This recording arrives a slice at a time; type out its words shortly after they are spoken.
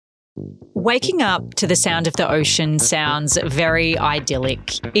Waking up to the sound of the ocean sounds very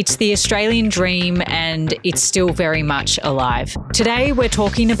idyllic. It's the Australian dream and it's still very much alive. Today we're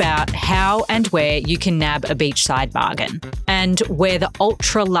talking about how and where you can nab a beachside bargain and where the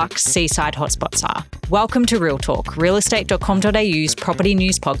ultra-luxe seaside hotspots are. Welcome to Real Talk, realestate.com.au's property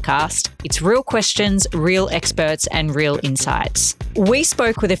news podcast. It's real questions, real experts and real insights. We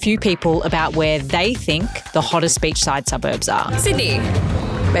spoke with a few people about where they think the hottest beachside suburbs are. Sydney.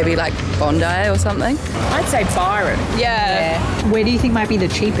 Maybe like Bondi or something. I'd say Byron. Yeah. Where do you think might be the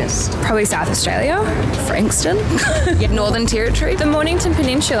cheapest? Probably South Australia. Frankston. Northern Territory. The Mornington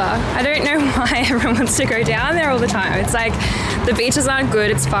Peninsula. I don't know why everyone wants to go down there all the time. It's like the beaches aren't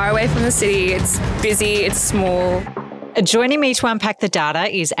good. It's far away from the city. It's busy. It's small. Joining me to unpack the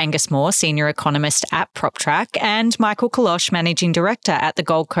data is Angus Moore, Senior Economist at PropTrack, and Michael Kollosche, Managing Director at the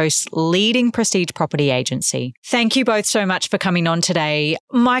Gold Coast's leading prestige property agency. Thank you both so much for coming on today.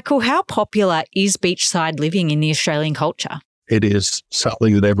 Michael, how popular is beachside living in the Australian culture? It is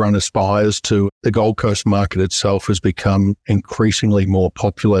something that everyone aspires to. The Gold Coast market itself has become increasingly more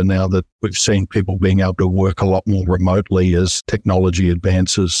popular now that we've seen people being able to work a lot more remotely as technology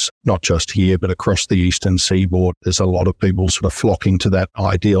advances, not just here, but across the eastern seaboard. There's a lot of people sort of flocking to that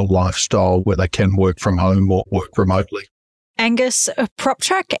ideal lifestyle where they can work from home or work remotely. Angus,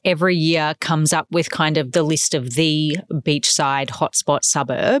 PropTrack every year comes up with kind of the list of the beachside hotspot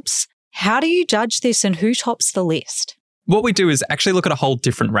suburbs. How do you judge this and who tops the list? What we do is actually look at a whole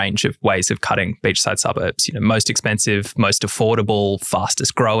different range of ways of cutting beachside suburbs. Most expensive, most affordable,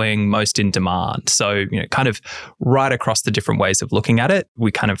 fastest growing, most in demand. So, kind of right across the different ways of looking at it,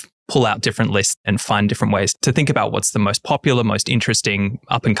 we kind of pull out different lists and find different ways to think about what's the most popular, most interesting,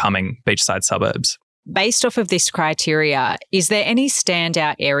 up and coming beachside suburbs. Based off of this criteria, is there any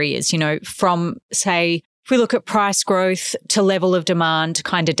standout areas, from, say, if we look at price growth to level of demand,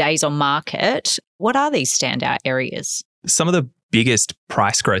 kind of days on market, what are these standout areas? Some of the biggest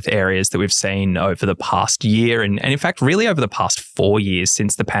price growth areas that we've seen over the past year, and in fact, really over the past 4 years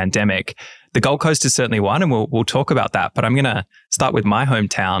since the pandemic, the Gold Coast is certainly one, and we'll talk about that. But I'm going to start with my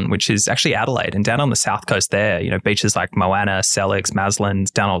hometown, which is actually Adelaide, and down on the south coast there, beaches like Moana, Sellex,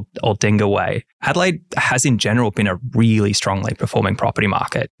 Maslins, down Aldinga Way. Adelaide has in general been a really strongly performing property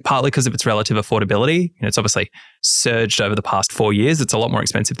market, partly because of its relative affordability. It's obviously surged over the past 4 years. It's a lot more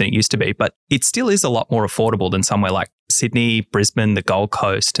expensive than it used to be, but it still is a lot more affordable than somewhere like Sydney, Brisbane, the Gold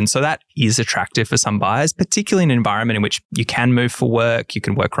Coast. And so that is attractive for some buyers, particularly in an environment in which you can move for work, you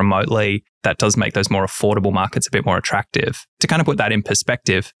can work remotely. That does make those more affordable markets a bit more attractive. To kind of put that in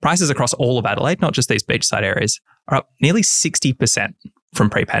perspective, prices across all of Adelaide, not just these beachside areas, are up nearly 60% from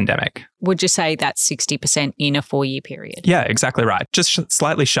pre-pandemic. Would you say that's 60% in a 4-year period? Yeah, exactly right. Just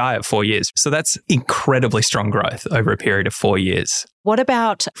slightly shy of 4 years. So that's incredibly strong growth over a period of 4 years. What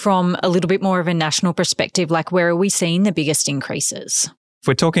about from a little bit more of a national perspective, like where are we seeing the biggest increases? If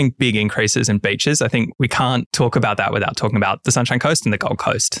we're talking big increases in beaches, I think we can't talk about that without talking about the Sunshine Coast and the Gold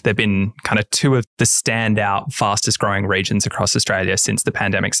Coast. They've been kind of two of the standout, fastest growing regions across Australia since the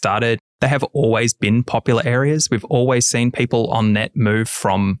pandemic started. They have always been popular areas. We've always seen people on net move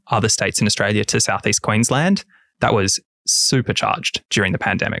from other states in Australia to southeast Queensland. That was supercharged during the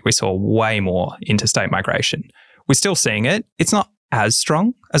pandemic. We saw way more interstate migration. We're still seeing it. It's not as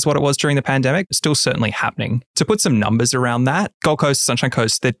strong as what it was during the pandemic, still certainly happening. To put some numbers around that, Gold Coast, Sunshine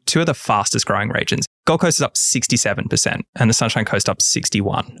Coast, they're two of the fastest growing regions. Gold Coast is up 67% and the Sunshine Coast up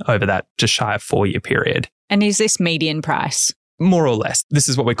 61% over that just shy of 4-year period. And is this median price? More or less. This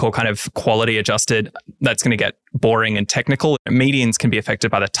is what we call kind of quality adjusted. That's going to get boring and technical. Medians can be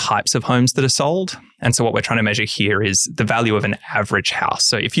affected by the types of homes that are sold. And so what we're trying to measure here is the value of an average house.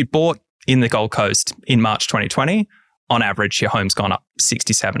 So if you bought in the Gold Coast in March 2020, on average, your home's gone up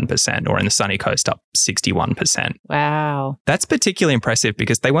 67%, or in the sunny coast up 61%. Wow. That's particularly impressive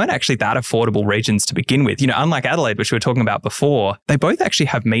because they weren't actually that affordable regions to begin with. Unlike Adelaide, which we were talking about before, they both actually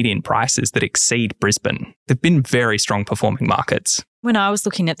have median prices that exceed Brisbane. They've been very strong performing markets. When I was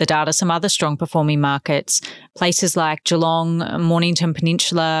looking at the data, some other strong performing markets, places like Geelong, Mornington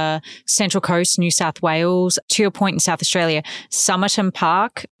Peninsula, Central Coast, New South Wales, to your point in South Australia, Somerton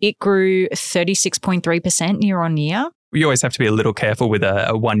Park, it grew 36.3% year on year. You always have to be a little careful with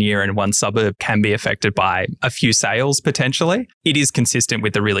a 1 year and one suburb can be affected by a few sales potentially. It is consistent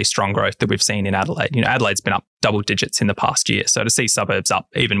with the really strong growth that we've seen in Adelaide. Adelaide's been up double digits in the past year. So to see suburbs up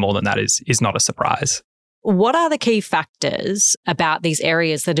even more than that is not a surprise. What are the key factors about these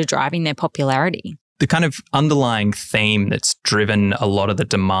areas that are driving their popularity? The kind of underlying theme that's driven a lot of the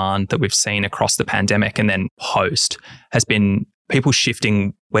demand that we've seen across the pandemic and then post has been people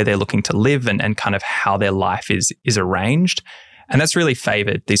shifting where they're looking to live and kind of how their life is arranged. And that's really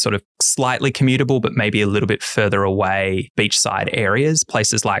favoured these sort of slightly commutable, but maybe a little bit further away beachside areas,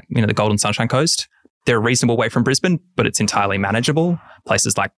 places like, the Golden Sunshine Coast. They're a reasonable way from Brisbane, but it's entirely manageable.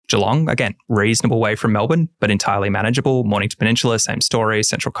 Places like Geelong, again, reasonable way from Melbourne, but entirely manageable. Mornington Peninsula, same story.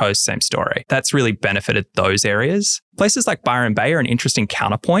 Central Coast, same story. That's really benefited those areas. Places like Byron Bay are an interesting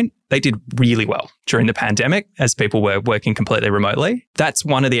counterpoint. They did really well during the pandemic as people were working completely remotely. That's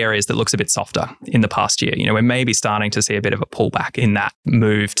one of the areas that looks a bit softer in the past year. We're maybe starting to see a bit of a pullback in that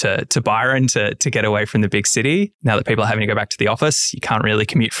move to Byron to get away from the big city. Now that people are having to go back to the office, you can't really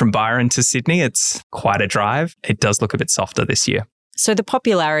commute from Byron to Sydney. It's quite a drive. It does look a bit softer this year. So the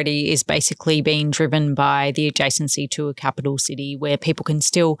popularity is basically being driven by the adjacency to a capital city where people can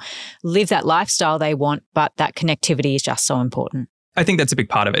still live that lifestyle they want, but that connectivity is just so important. I think that's a big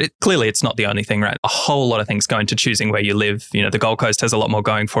part of it. Clearly, it's not the only thing, right? A whole lot of things go into choosing where you live. The Gold Coast has a lot more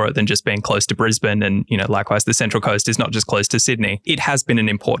going for it than just being close to Brisbane. And, likewise, the Central Coast is not just close to Sydney. It has been an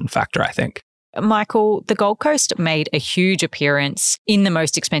important factor, I think. Michael, the Gold Coast made a huge appearance in the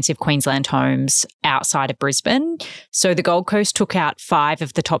most expensive Queensland homes outside of Brisbane. So the Gold Coast took out 5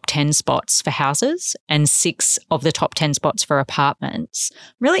 of the top 10 spots for houses and 6 of the top 10 spots for apartments.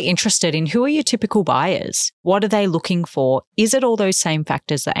 I'm really interested in who are your typical buyers? What are they looking for? Is it all those same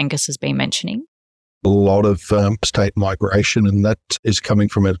factors that Angus has been mentioning? A lot of state migration, and that is coming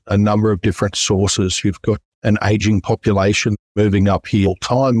from a number of different sources. You've got an ageing population moving up here all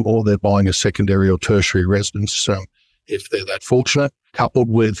time, or they're buying a secondary or tertiary residence if they're that fortunate, coupled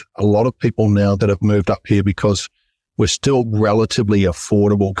with a lot of people now that have moved up here because we're still relatively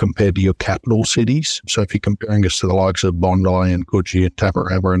affordable compared to your capital cities. So if you're comparing us to the likes of Bondi and Coogee and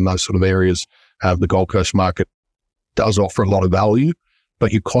Tamarama and those sort of areas, the Gold Coast market does offer a lot of value,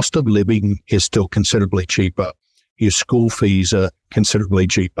 but your cost of living is still considerably cheaper. Your school fees are considerably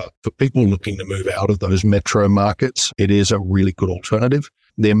cheaper. For people looking to move out of those metro markets, it is a really good alternative.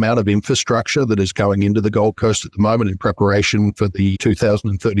 The amount of infrastructure that is going into the Gold Coast at the moment in preparation for the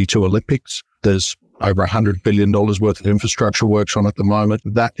 2032 Olympics, there's over $100 billion worth of infrastructure works on at the moment.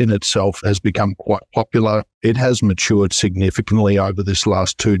 That in itself has become quite popular. It has matured significantly over this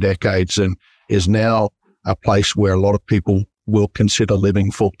last 2 decades and is now a place where a lot of people will consider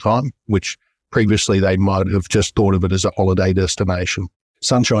living full-time, which previously they might have just thought of it as a holiday destination.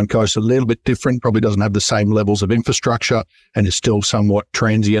 Sunshine Coast, a little bit different, probably doesn't have the same levels of infrastructure and is still somewhat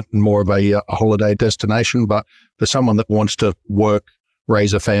transient and more of a holiday destination. But for someone that wants to work,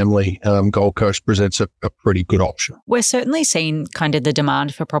 raise a family, Gold Coast presents a pretty good option. We're certainly seeing kind of the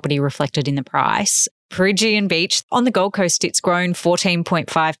demand for property reflected in the price. Peregian Beach, on the Gold Coast, it's grown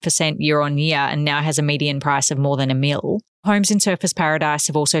 14.5% year on year and now has a median price of more than $1 million. Homes in Surfers Paradise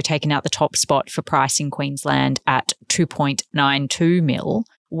have also taken out the top spot for price in Queensland at $2.92 million.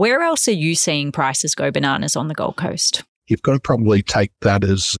 Where else are you seeing prices go bananas on the Gold Coast? You've got to probably take that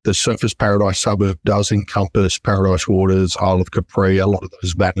as the Surfers Paradise suburb does encompass Paradise Waters, Isle of Capri, a lot of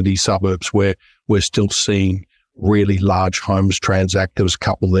those vanity suburbs where we're still seeing really large homes transact. There was a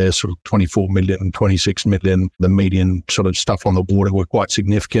couple there, sort of 24 million, 26 million. The median sort of stuff on the water were quite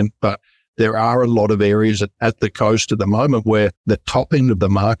significant, but there are a lot of areas at the coast at the moment where the top end of the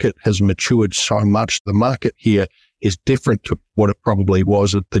market has matured so much. The market here is different to what it probably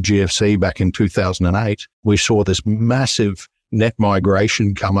was at the GFC back in 2008. We saw this massive net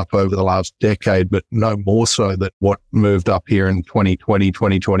migration come up over the last decade, but no more so than what moved up here in 2020,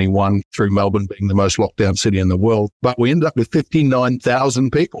 2021 through Melbourne being the most locked down city in the world. But we ended up with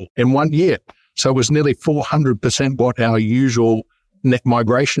 59,000 people in 1 year. So it was nearly 400% what our usual net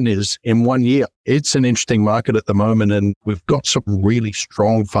migration is in 1 year. It's an interesting market at the moment, and we've got some really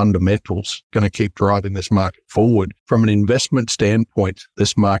strong fundamentals going to keep driving this market forward. From an investment standpoint,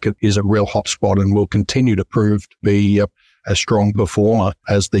 this market is a real hotspot and will continue to prove to be a strong performer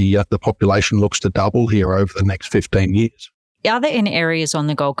as the population looks to double here over the next 15 years. Are there any areas on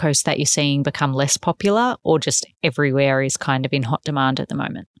the Gold Coast that you're seeing become less popular, or just everywhere is kind of in hot demand at the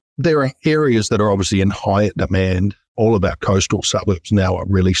moment? There are areas that are obviously in higher demand. All of our coastal suburbs now are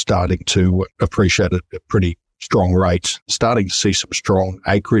really starting to appreciate it at pretty strong rates, starting to see some strong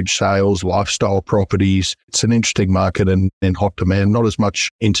acreage sales, lifestyle properties. It's an interesting market and in hot demand, not as much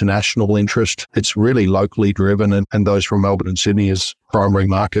international interest. It's really locally driven, and those from Melbourne and Sydney is primary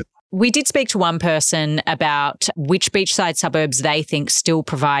market. We did speak to one person about which beachside suburbs they think still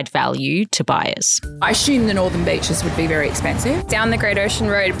provide value to buyers. I assume the northern beaches would be very expensive. Down the Great Ocean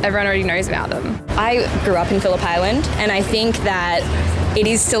Road, everyone already knows about them. I grew up in Phillip Island, and I think that it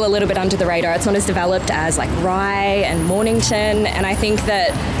is still a little bit under the radar. It's not as developed as like Rye and Mornington, and I think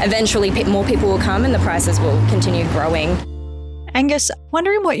that eventually more people will come and the prices will continue growing. Angus,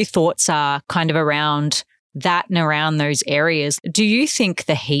 wondering what your thoughts are kind of around that and around those areas. Do you think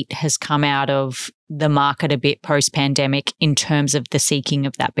the heat has come out of the market a bit post-pandemic in terms of the seeking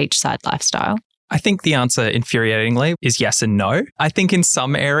of that beachside lifestyle? I think the answer, infuriatingly, is yes and no. I think in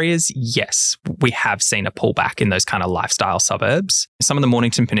some areas, yes, we have seen a pullback in those kind of lifestyle suburbs. Some of the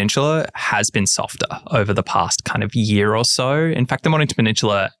Mornington Peninsula has been softer over the past kind of year or so. In fact, the Mornington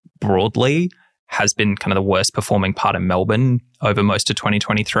Peninsula broadly has been kind of the worst performing part of Melbourne over most of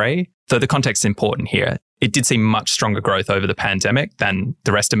 2023. Though the context is important here. It did see much stronger growth over the pandemic than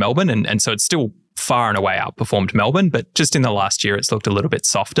the rest of Melbourne. And so it's still far and away outperformed Melbourne, but just in the last year, it's looked a little bit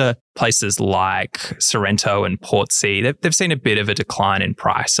softer. Places like Sorrento and Portsea, they've seen a bit of a decline in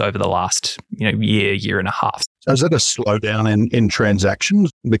price over the last year and a half. So is that a slowdown in transactions?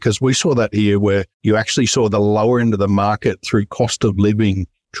 Because we saw that here where you actually saw the lower end of the market through cost of living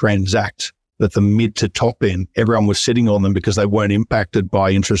transact, that the mid to top end, everyone was sitting on them because they weren't impacted by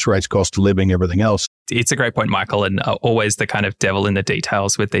interest rates, cost of living, everything else. It's a great point, Michael, and always the kind of devil in the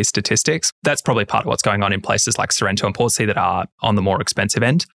details with these statistics. That's probably part of what's going on in places like Sorrento and Portsea that are on the more expensive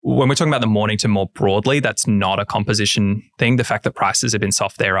end. When we're talking about the Mornington more broadly, that's not a composition thing. The fact that prices have been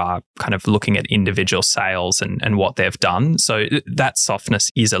soft there are kind of looking at individual sales and what they've done. So that softness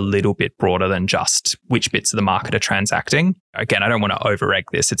is a little bit broader than just which bits of the market are transacting. Again, I don't want to over-egg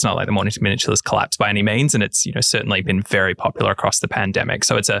this. It's not like the Mornington Peninsula has collapsed by any means, and it's certainly been very popular across the pandemic.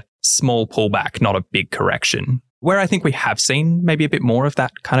 So it's a small pullback, not a big correction. Where I think we have seen maybe a bit more of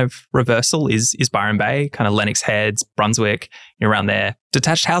that kind of reversal is Byron Bay, kind of Lennox Heads, Brunswick, around there.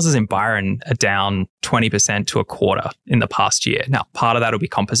 Detached houses in Byron are down 20% to a quarter in the past year. Now, part of that will be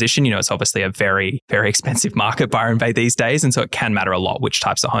composition. It's obviously a very, very expensive market, Byron Bay, these days. And so it can matter a lot which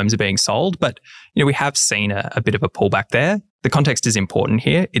types of homes are being sold. But, we have seen a bit of a pullback there. The context is important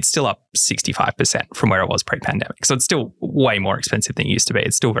here. It's still up 65% from where it was pre-pandemic. So it's still way more expensive than it used to be.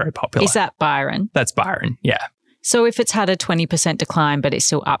 It's still very popular. Is that Byron? That's Byron, yeah. So if it's had a 20% decline, but it's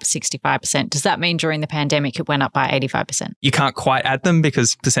still up 65%, does that mean during the pandemic it went up by 85%? You can't quite add them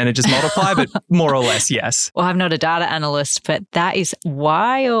because percentages multiply, but more or less, yes. Well, I'm not a data analyst, but that is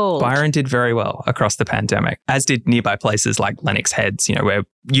wild. Byron did very well across the pandemic, as did nearby places like Lennox Heads, where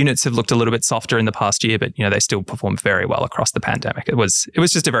units have looked a little bit softer in the past year, but, they still performed very well across the pandemic. It was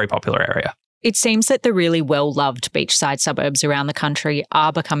just a very popular area. It seems that the really well-loved beachside suburbs around the country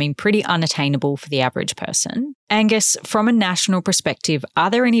are becoming pretty unattainable for the average person. Angus, from a national perspective,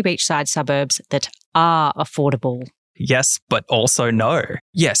 are there any beachside suburbs that are affordable? Yes, but also no.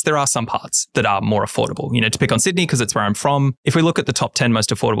 Yes, there are some parts that are more affordable. To pick on Sydney, because it's where I'm from, if we look at the top 10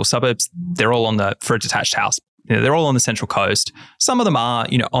 most affordable suburbs, they're all for a detached house. They're all on the Central Coast. Some of them are,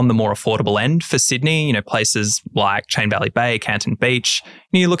 on the more affordable end. For Sydney, places like Chain Valley Bay, Canton Beach,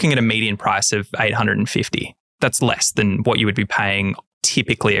 you're looking at a median price of $850. That's less than what you would be paying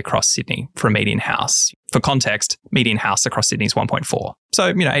typically across Sydney for a median house. For context, median house across Sydney is 1.4.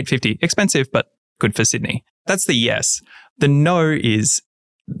 So, $850, expensive, but good for Sydney. That's the yes. The no is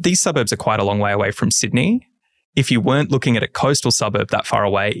these suburbs are quite a long way away from Sydney. If you weren't looking at a coastal suburb that far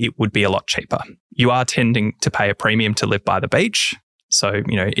away, it would be a lot cheaper. You are tending to pay a premium to live by the beach. So,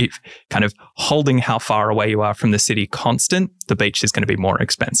 if kind of holding how far away you are from the city constant, the beach is going to be more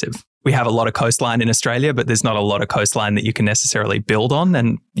expensive. We have a lot of coastline in Australia, but there's not a lot of coastline that you can necessarily build on.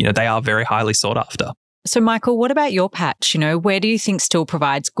 And, they are very highly sought after. So, Michael, what about your patch? Where do you think still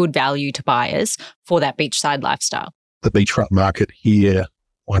provides good value to buyers for that beachside lifestyle? The beachfront market here,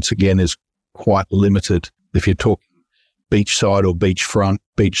 once again, is quite limited. If you're talking beachside or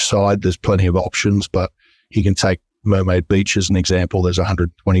beachside, there's plenty of options, but you can take Mermaid Beach as an example. There's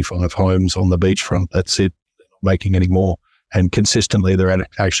 125 homes on the beachfront. That's it. They're not making any more. And consistently, they're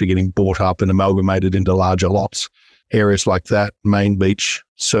actually getting bought up and amalgamated into larger lots. Areas like that, Main Beach,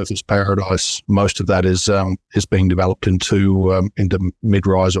 Surfers Paradise, most of that is being developed into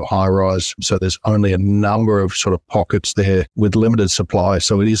mid-rise or high-rise. So there's only a number of sort of pockets there with limited supply.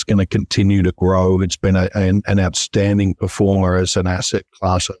 So it is going to continue to grow. It's been an outstanding performer as an asset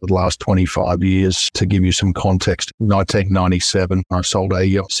class over the last 25 years. To give you some context, 1997, I sold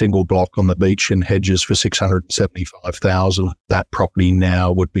a single block on the beach in Hedges for $675,000. That property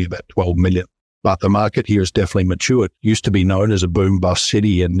now would be about $12 million. But the market here has definitely matured. It used to be known as a boom-bust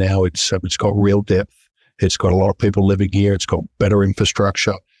city, and now it's got real depth. It's got a lot of people living here. It's got better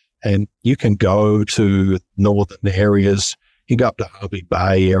infrastructure. And you can go to northern areas. You go up to Hervey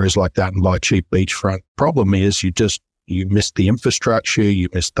Bay, areas like that, and buy cheap beachfront. Problem is you miss the infrastructure, you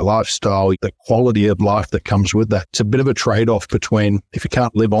miss the lifestyle, the quality of life that comes with that. It's a bit of a trade-off between if you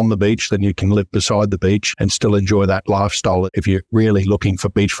can't live on the beach, then you can live beside the beach and still enjoy that lifestyle. If you're really looking for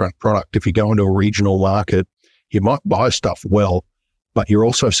beachfront product, if you go into a regional market, you might buy stuff well, but you're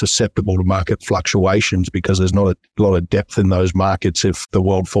also susceptible to market fluctuations because there's not a lot of depth in those markets. If the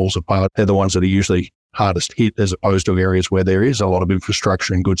world falls apart, they're the ones that are usually hardest hit, as opposed to areas where there is a lot of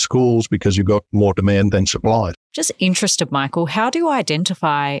infrastructure and good schools because you've got more demand than supply. Just interested, Michael, how do you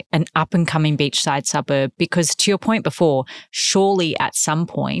identify an up-and-coming beachside suburb? Because to your point before, surely at some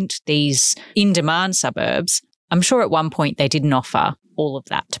point, these in-demand suburbs, I'm sure at one point they didn't offer all of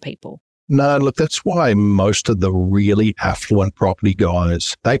that to people. No, look, that's why most of the really affluent property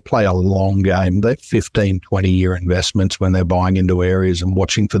guys, they play a long game. They're 15, 20-year investments when they're buying into areas and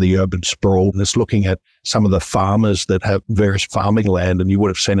watching for the urban sprawl. And it's looking at some of the farmers that have various farming land, and you would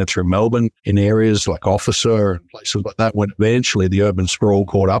have seen it through Melbourne in areas like Officer and places like that, when eventually the urban sprawl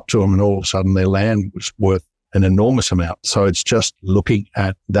caught up to them and all of a sudden their land was worth an enormous amount. So it's just looking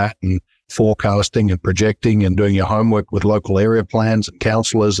at that and forecasting and projecting and doing your homework with local area plans and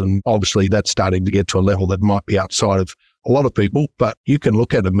councillors. And obviously that's starting to get to a level that might be outside of a lot of people, but you can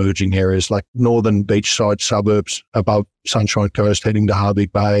look at emerging areas like northern beachside suburbs above Sunshine Coast, heading to Harvey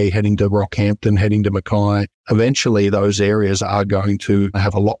Bay, heading to Rockhampton, heading to Mackay. Eventually those areas are going to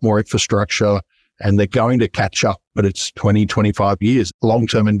have a lot more infrastructure and they're going to catch up, but it's 20, 25 years.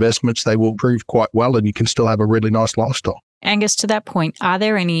 Long-term investments, they will prove quite well and you can still have a really nice lifestyle. Angus, to that point, are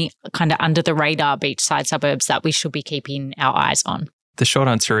there any kind of under-the-radar beachside suburbs that we should be keeping our eyes on? The short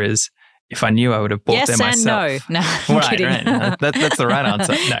answer is, if I knew I would have bought them myself. Yes and no. No, I'm kidding. Right. That's the right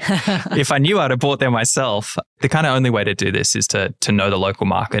answer. No. If I knew I'd have bought them myself, the kind of only way to do this is to know the local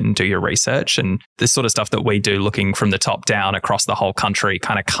market and do your research. And this sort of stuff that we do looking from the top down across the whole country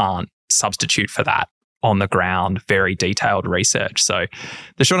kind of can't substitute for that on the ground, very detailed research. So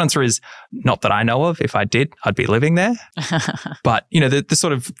the short answer is not that I know of. If I did, I'd be living there. But, the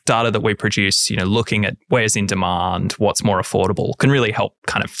sort of data that we produce, looking at where's in demand, what's more affordable, can really help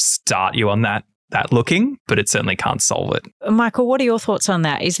kind of start you on that looking, but it certainly can't solve it. Michael, what are your thoughts on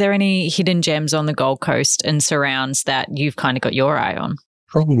that? Is there any hidden gems on the Gold Coast and surrounds that you've kind of got your eye on?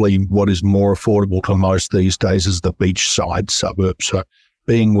 Probably what is more affordable to most these days is the beachside suburbs. So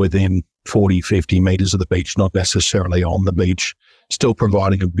being within 40, 50 metres of the beach, not necessarily on the beach, still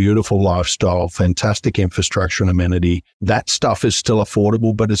providing a beautiful lifestyle, fantastic infrastructure and amenity. That stuff is still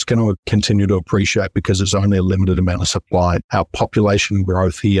affordable, but it's going to continue to appreciate because there's only a limited amount of supply. Our population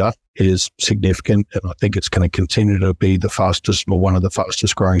growth here is significant, and I think it's going to continue to be one of the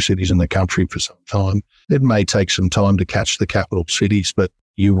fastest growing cities in the country for some time. It may take some time to catch the capital cities, but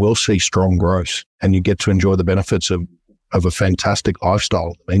you will see strong growth and you get to enjoy the benefits of a fantastic lifestyle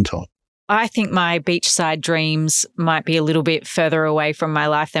in the meantime. I think my beachside dreams might be a little bit further away from my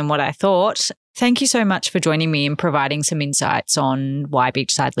life than what I thought. Thank you so much for joining me and providing some insights on why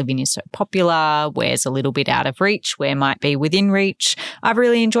beachside living is so popular, where's a little bit out of reach, where might be within reach. I've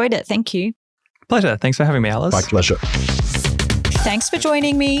really enjoyed it. Thank you. Pleasure. Thanks for having me, Alice. My pleasure. Thanks for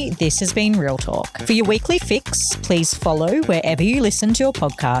joining me. This has been Real Talk. For your weekly fix, please follow wherever you listen to your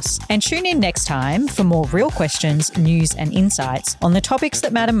podcasts and tune in next time for more real questions, news and insights on the topics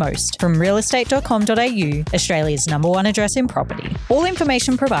that matter most from realestate.com.au, Australia's #1 address in property. All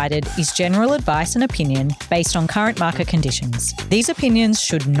information provided is general advice and opinion based on current market conditions. These opinions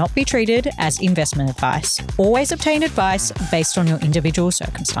should not be treated as investment advice. Always obtain advice based on your individual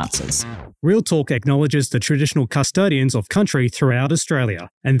circumstances. Real Talk acknowledges the traditional custodians of country throughout Australia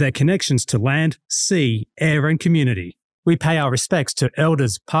and their connections to land, sea, air and community. We pay our respects to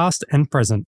elders past and present.